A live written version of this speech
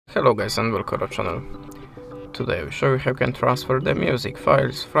Hello guys and welcome to our channel. Today I will show you how you can transfer the music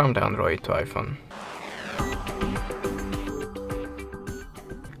files from the Android to iPhone.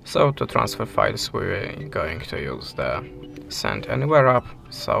 So to transfer files we're going to use the Send Anywhere app,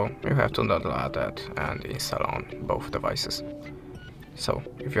 so you have to download that and install on both devices. So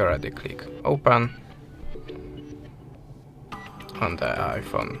if you're ready, click Open. On the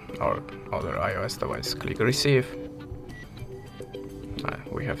iPhone or other iOS device, click Receive.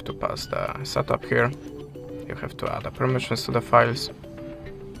 We have to pass the setup here. You have to add the permissions to the files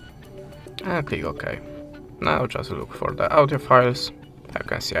and click OK. Now just look for the audio files. You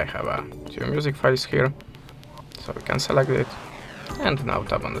can see I have two music files here, so we can select it and now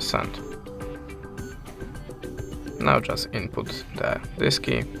tap on the Send. Now just input this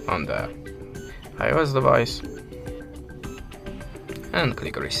key on the iOS device and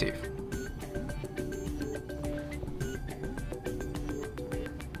click Receive.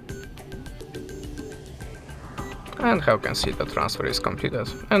 And how you can see the transfer is completed,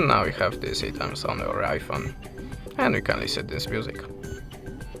 and now we have these items on our iPhone and we can listen to this music.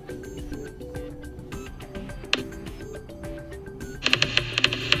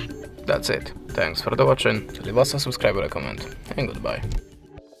 That's it. Thanks for watching. Leave us a subscribe or a comment, and goodbye.